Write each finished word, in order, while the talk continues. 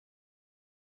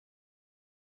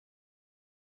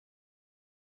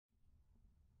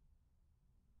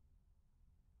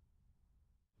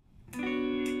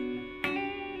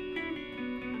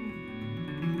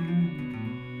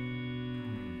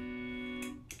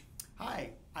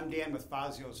I'm Dan with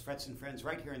Fazio's Frets and Friends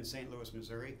right here in St. Louis,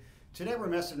 Missouri. Today we're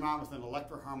messing around with an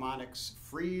Electro Harmonix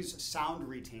Freeze sound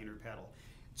retainer pedal.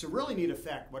 It's a really neat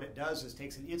effect. What it does is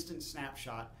takes an instant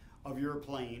snapshot of your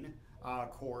playing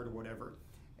chord or whatever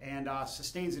and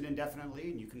sustains it indefinitely,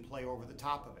 and you can play over the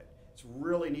top of it. It's a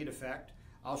really neat effect.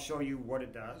 I'll show you what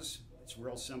it does. It's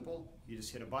real simple. You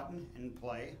just hit a button and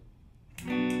play.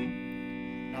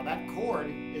 Now that chord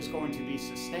is going to be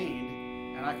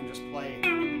sustained, and I can just play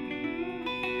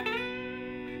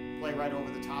right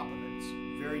over the top of it. It's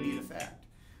a very neat effect.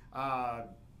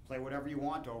 Play whatever you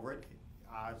want over it.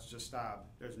 It's just,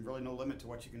 there's really no limit to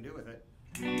what you can do with it.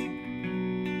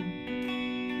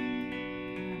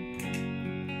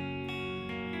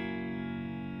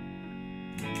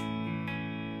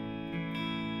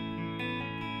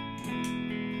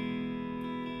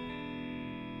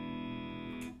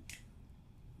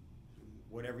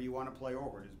 Whatever you want to play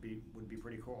over it would be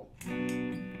pretty cool.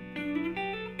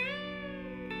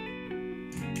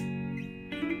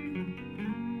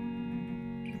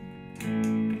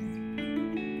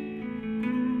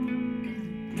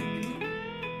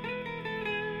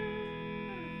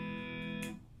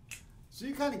 So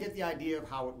you kind of get the idea of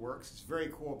how it works. It's a very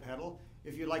cool pedal.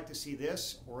 If you'd like to see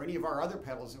this or any of our other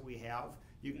pedals that we have,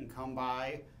 you can come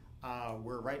by.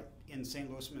 We're right in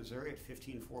St. Louis, Missouri at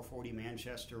 15440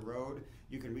 Manchester Road.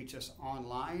 You can reach us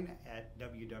online at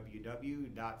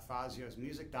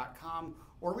www.faziosmusic.com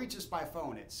or reach us by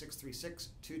phone at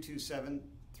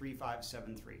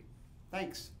 636-227-3573.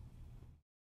 Thanks.